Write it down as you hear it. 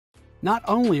Not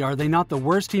only are they not the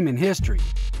worst team in history,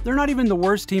 they're not even the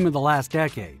worst team of the last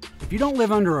decade. If you don't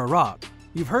live under a rock,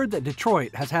 you've heard that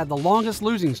Detroit has had the longest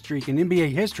losing streak in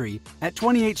NBA history at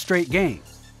 28 straight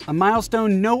games. A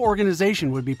milestone no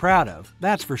organization would be proud of,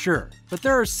 that's for sure. But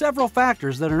there are several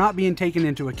factors that are not being taken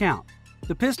into account.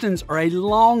 The Pistons are a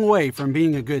long way from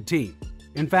being a good team.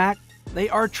 In fact, they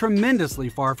are tremendously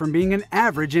far from being an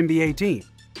average NBA team.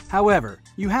 However,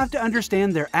 you have to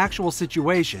understand their actual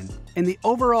situation and the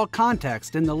overall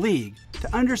context in the league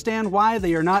to understand why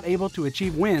they are not able to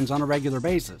achieve wins on a regular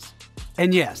basis.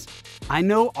 And yes, I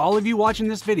know all of you watching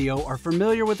this video are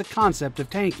familiar with the concept of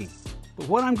tanking, but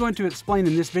what I'm going to explain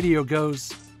in this video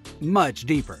goes much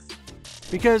deeper.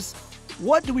 Because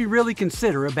what do we really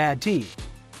consider a bad team?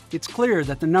 It's clear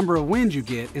that the number of wins you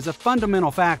get is a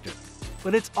fundamental factor,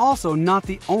 but it's also not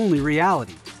the only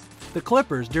reality. The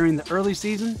Clippers during the early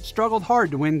season struggled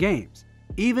hard to win games,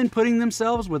 even putting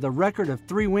themselves with a record of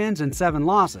 3 wins and 7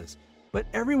 losses, but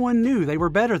everyone knew they were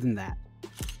better than that.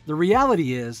 The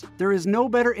reality is, there is no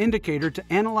better indicator to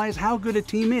analyze how good a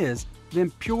team is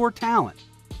than pure talent.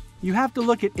 You have to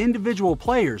look at individual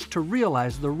players to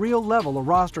realize the real level a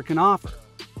roster can offer.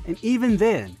 And even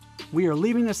then, we are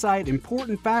leaving aside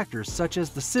important factors such as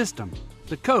the system,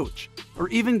 the coach, or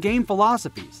even game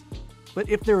philosophies. But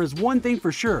if there is one thing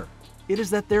for sure, it is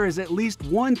that there is at least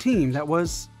one team that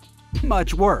was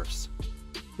much worse.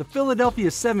 The Philadelphia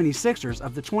 76ers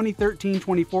of the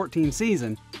 2013-2014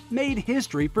 season made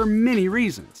history for many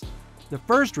reasons. The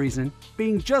first reason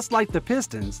being, just like the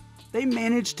Pistons, they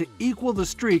managed to equal the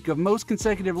streak of most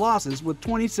consecutive losses with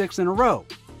 26 in a row,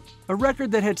 a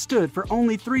record that had stood for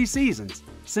only 3 seasons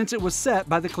since it was set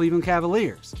by the Cleveland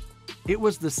Cavaliers. It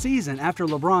was the season after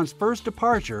LeBron's first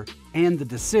departure and the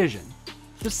decision.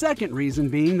 The second reason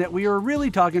being that we are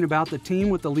really talking about the team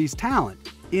with the least talent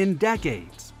in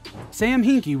decades. Sam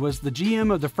Hinkie was the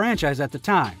GM of the franchise at the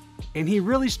time, and he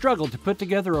really struggled to put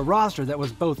together a roster that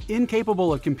was both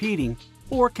incapable of competing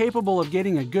or capable of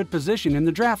getting a good position in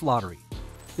the draft lottery.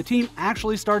 The team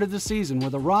actually started the season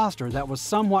with a roster that was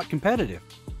somewhat competitive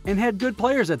and had good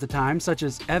players at the time such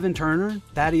as Evan Turner,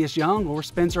 Thaddeus Young, or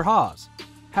Spencer Hawes.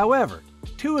 However,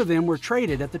 2 of them were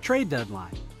traded at the trade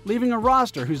deadline, leaving a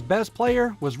roster whose best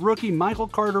player was rookie Michael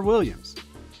Carter-Williams.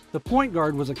 The point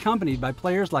guard was accompanied by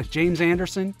players like James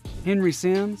Anderson, Henry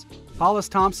Sims, Hollis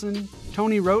Thompson,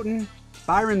 Tony Wroten,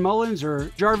 Byron Mullins,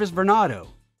 or Jarvis Vernado.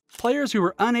 Players who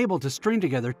were unable to string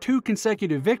together 2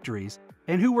 consecutive victories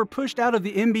and who were pushed out of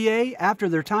the NBA after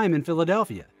their time in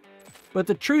Philadelphia. But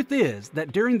the truth is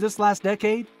that during this last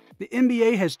decade, the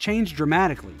NBA has changed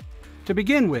dramatically. To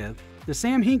begin with, the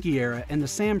Sam Hinkie era and the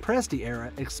Sam Presti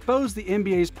era exposed the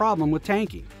NBA's problem with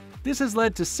tanking. This has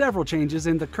led to several changes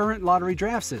in the current lottery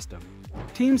draft system.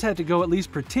 Teams had to go at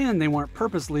least pretend they weren't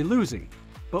purposely losing,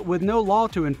 but with no law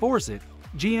to enforce it,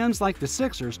 GMs like the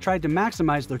Sixers tried to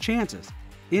maximize their chances,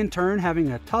 in turn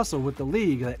having a tussle with the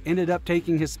league that ended up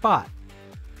taking his spot.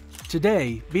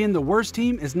 Today, being the worst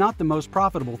team is not the most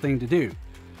profitable thing to do.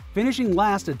 Finishing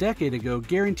last a decade ago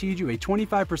guaranteed you a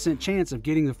 25% chance of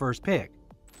getting the first pick,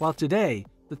 while today,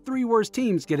 the 3 worst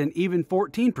teams get an even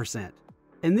 14%.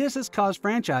 And this has caused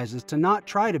franchises to not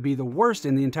try to be the worst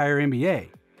in the entire NBA,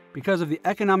 because of the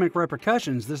economic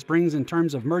repercussions this brings in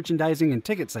terms of merchandising and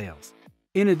ticket sales.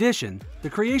 In addition, the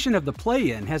creation of the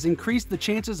play-in has increased the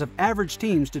chances of average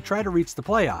teams to try to reach the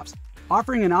playoffs,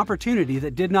 offering an opportunity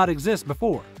that did not exist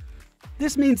before.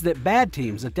 This means that bad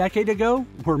teams a decade ago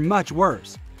were much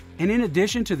worse. And in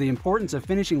addition to the importance of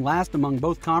finishing last among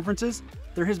both conferences,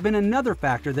 there has been another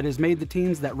factor that has made the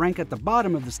teams that rank at the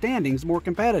bottom of the standings more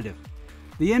competitive.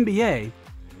 The NBA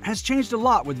has changed a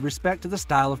lot with respect to the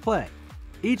style of play.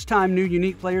 Each time new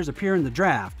unique players appear in the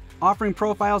draft, offering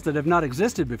profiles that have not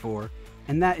existed before,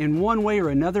 and that in one way or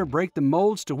another break the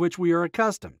molds to which we are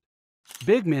accustomed.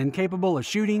 Big men capable of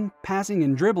shooting, passing,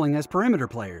 and dribbling as perimeter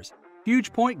players.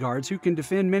 Huge point guards who can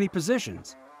defend many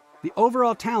positions. The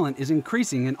overall talent is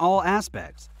increasing in all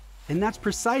aspects, and that's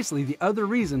precisely the other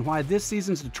reason why this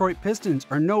season's Detroit Pistons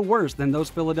are no worse than those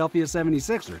Philadelphia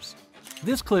 76ers.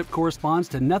 This clip corresponds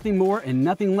to nothing more and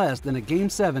nothing less than a Game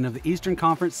 7 of the Eastern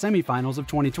Conference semifinals of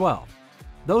 2012.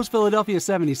 Those Philadelphia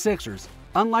 76ers,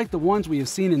 unlike the ones we have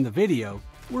seen in the video,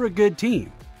 were a good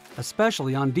team,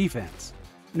 especially on defense.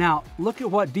 Now, look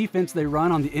at what defense they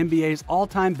run on the NBA's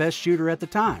all-time best shooter at the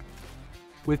time.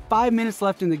 With 5 minutes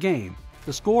left in the game,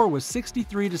 the score was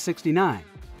 63-69.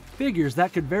 Figures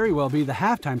that could very well be the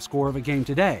halftime score of a game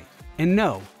today. And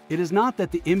no, it is not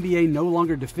that the NBA no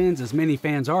longer defends as many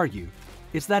fans argue.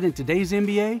 It's that in today's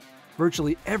NBA,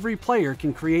 virtually every player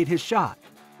can create his shot.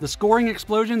 The scoring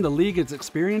explosion the league is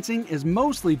experiencing is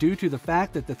mostly due to the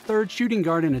fact that the third shooting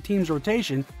guard in a team's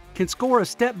rotation can score a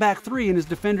step-back three in his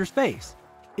defender's face.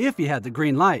 If he had the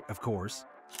green light, of course.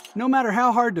 No matter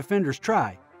how hard defenders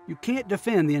try, you can't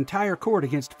defend the entire court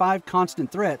against 5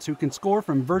 constant threats who can score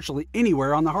from virtually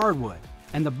anywhere on the hardwood.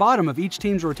 And the bottom of each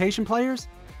team's rotation players?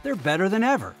 They're better than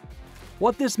ever.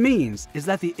 What this means is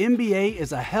that the NBA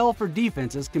is a hell for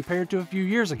defenses compared to a few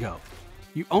years ago.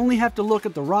 You only have to look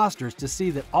at the rosters to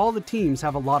see that all the teams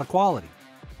have a lot of quality.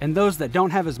 And those that don't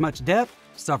have as much depth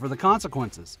suffer the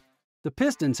consequences. The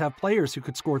Pistons have players who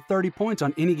could score 30 points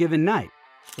on any given night.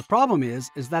 The problem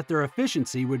is that their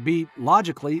efficiency would be,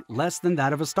 logically, less than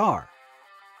that of a star.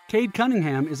 Cade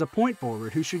Cunningham is a point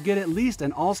forward who should get at least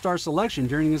an all-star selection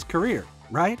during his career,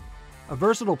 right? A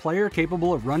versatile player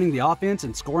capable of running the offense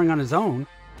and scoring on his own,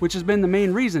 which has been the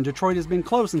main reason Detroit has been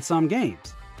close in some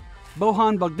games.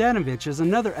 Bojan Bogdanovic is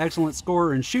another excellent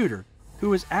scorer and shooter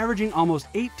who is averaging almost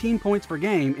 18 points per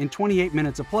game in 28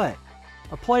 minutes of play.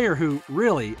 A player who,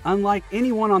 really, unlike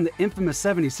anyone on the infamous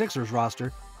 76ers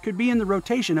roster, could be in the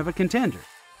rotation of a contender.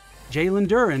 Jalen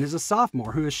Duren is a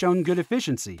sophomore who has shown good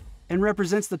efficiency and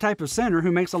represents the type of center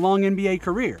who makes a long NBA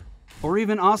career. Or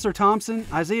even Oscar Thompson,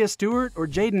 Isaiah Stewart, or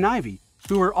Jaden Ivey,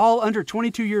 who are all under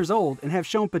 22 years old and have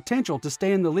shown potential to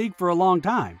stay in the league for a long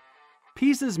time.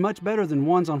 Pieces much better than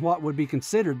ones on what would be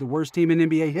considered the worst team in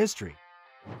NBA history.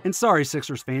 And sorry,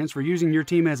 Sixers fans, for using your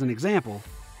team as an example,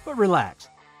 but relax,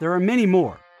 there are many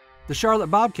more. The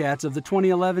Charlotte Bobcats of the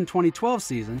 2011-2012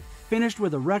 season finished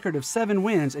with a record of 7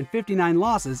 wins and 59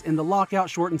 losses in the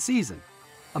lockout-shortened season.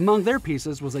 Among their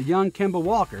pieces was a young Kemba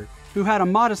Walker, who had a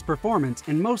modest performance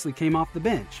and mostly came off the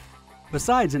bench.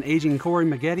 Besides an aging Corey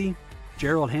Maggette,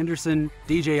 Gerald Henderson,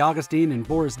 DJ Augustine, and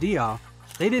Boris Diaw,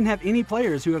 they didn't have any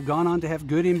players who have gone on to have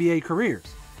good NBA careers.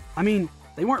 I mean,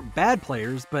 they weren't bad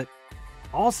players, but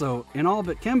also, in all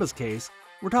but Kemba's case,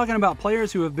 we're talking about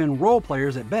players who have been role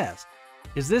players at best.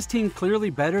 Is this team clearly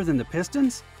better than the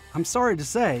Pistons? I'm sorry to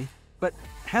say, but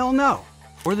hell no.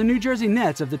 Or the New Jersey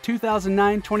Nets of the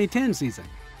 2009-2010 season,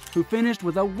 who finished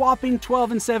with a whopping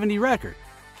 12-70 record,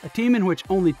 a team in which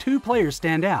only 2 players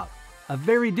stand out, a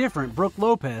very different Brook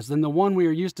Lopez than the one we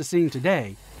are used to seeing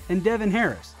today, and Devin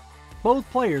Harris, both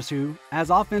players who, as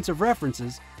offensive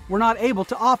references, were not able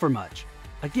to offer much.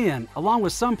 Again, along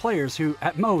with some players who,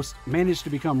 at most, managed to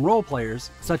become role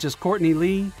players, such as Courtney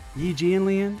Lee, Yi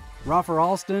Jianlian, Rafer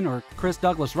Alston, or Chris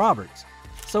Douglas Roberts.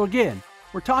 So again,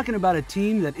 we're talking about a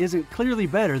team that isn't clearly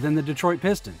better than the Detroit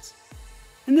Pistons.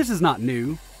 And this is not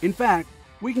new. In fact,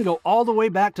 we can go all the way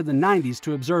back to the 90s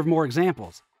to observe more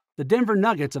examples. The Denver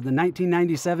Nuggets of the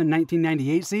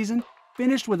 1997-1998 season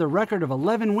finished with a record of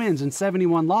 11 wins and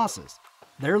 71 losses.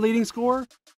 Their leading scorer?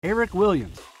 Eric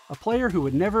Williams, a player who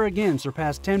would never again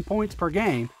surpass 10 points per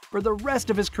game for the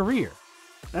rest of his career.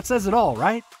 That says it all,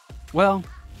 right? Well,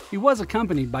 he was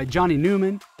accompanied by Johnny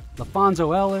Newman,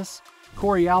 LaFonso Ellis,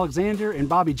 Corey Alexander, and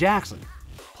Bobby Jackson,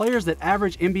 players that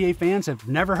average NBA fans have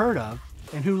never heard of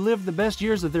and who lived the best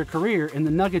years of their career in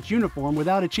the Nuggets uniform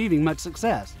without achieving much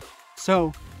success.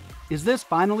 So, is this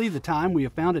finally the time we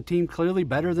have found a team clearly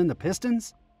better than the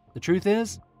Pistons? The truth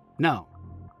is, no.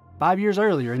 5 years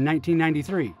earlier in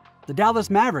 1993, the Dallas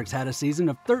Mavericks had a season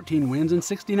of 13 wins and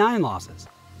 69 losses.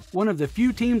 One of the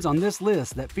few teams on this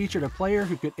list that featured a player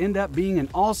who could end up being an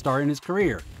all-star in his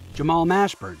career, Jamal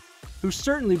Mashburn, who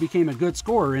certainly became a good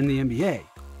scorer in the NBA.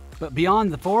 But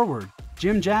beyond the forward,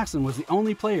 Jim Jackson was the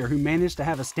only player who managed to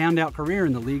have a standout career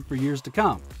in the league for years to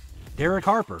come. Derek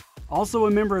Harper, also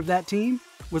a member of that team,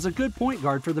 was a good point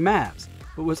guard for the Mavs,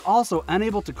 but was also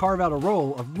unable to carve out a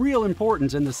role of real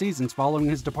importance in the seasons following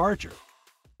his departure.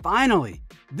 Finally,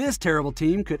 this terrible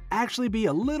team could actually be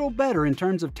a little better in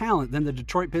terms of talent than the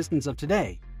Detroit Pistons of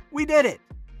today. We did it!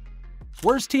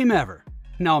 Worst team ever.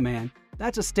 No, man,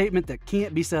 that's a statement that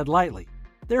can't be said lightly.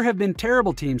 There have been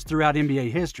terrible teams throughout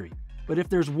NBA history, but if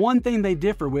there's one thing they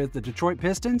differ with the Detroit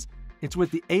Pistons, it's with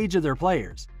the age of their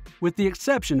players. With the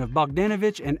exception of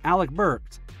Bogdanovic and Alec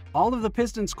Burks, all of the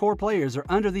Pistons' core players are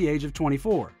under the age of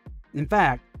 24. In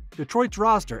fact, Detroit's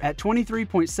roster at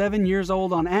 23.7 years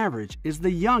old on average is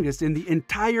the youngest in the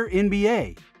entire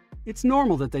NBA. It's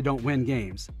normal that they don't win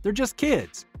games. They're just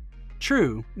kids.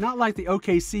 True, not like the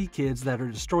OKC kids that are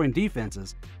destroying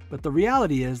defenses, but the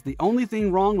reality is the only thing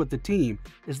wrong with the team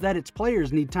is that its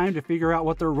players need time to figure out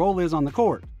what their role is on the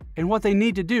court and what they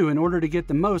need to do in order to get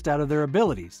the most out of their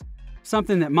abilities.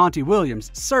 Something that Monty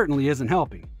Williams certainly isn't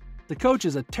helping. The coach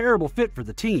is a terrible fit for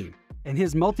the team, and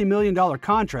his multi-million-dollar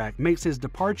contract makes his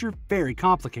departure very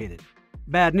complicated.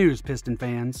 Bad news, Piston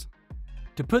fans.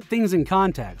 To put things in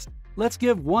context, let's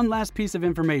give one last piece of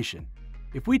information.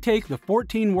 If we take the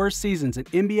 14 worst seasons in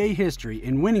NBA history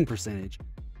in winning percentage,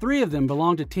 3 of them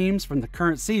belong to teams from the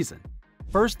current season.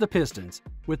 First, the Pistons,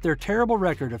 with with their terrible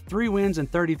record of 3 wins and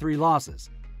 33 losses.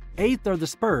 8th are the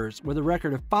Spurs with a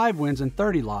record of 5 wins and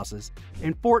 30 losses,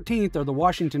 and 14th are the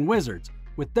Washington Wizards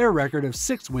with their record of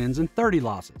 6 wins and 30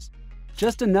 losses.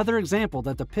 Just another example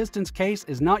that the Pistons' case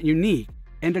is not unique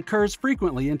and occurs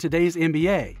frequently in today's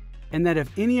NBA, and that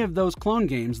if any of those clone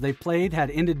games they played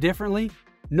had ended differently,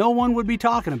 no one would be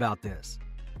talking about this.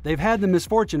 They've had the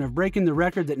misfortune of breaking the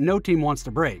record that no team wants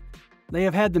to break. They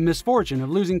have had the misfortune of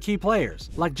losing key players,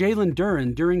 like Jalen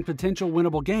Duren during potential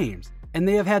winnable games, and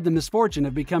they have had the misfortune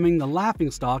of becoming the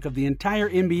laughingstock of the entire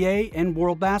NBA and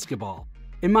world basketball.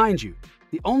 And mind you,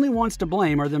 the only ones to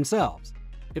blame are themselves.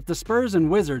 If the Spurs and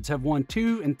Wizards have won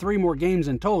 2 and 3 more games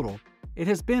in total, it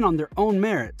has been on their own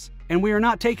merits, and we are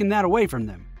not taking that away from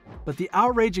them. But the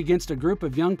outrage against a group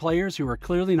of young players who are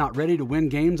clearly not ready to win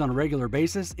games on a regular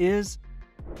basis is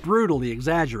brutally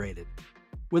exaggerated.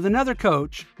 With another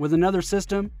coach, with another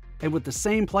system, and with the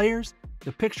same players,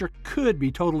 the picture could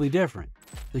be totally different.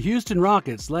 The Houston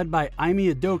Rockets, led by Ime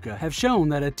Udoka, have shown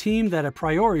that a team that a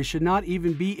priori should not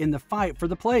even be in the fight for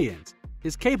the play-ins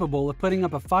is capable of putting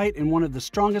up a fight in one of the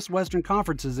strongest Western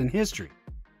conferences in history.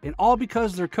 And all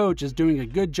because their coach is doing a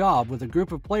good job with a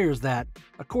group of players that,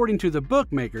 according to the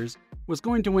bookmakers, was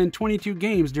going to win 22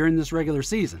 games during this regular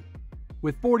season.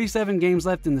 With 47 games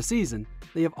left in the season,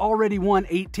 they have already won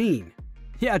 18.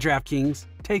 Yeah, DraftKings,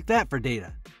 take that for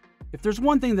data. If there's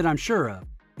one thing that I'm sure of,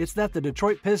 it's that the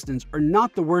Detroit Pistons are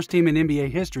not the worst team in NBA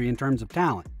history in terms of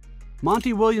talent.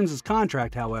 Monty Williams'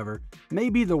 contract, however, may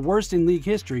be the worst in league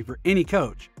history for any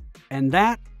coach, and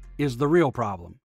that is the real problem.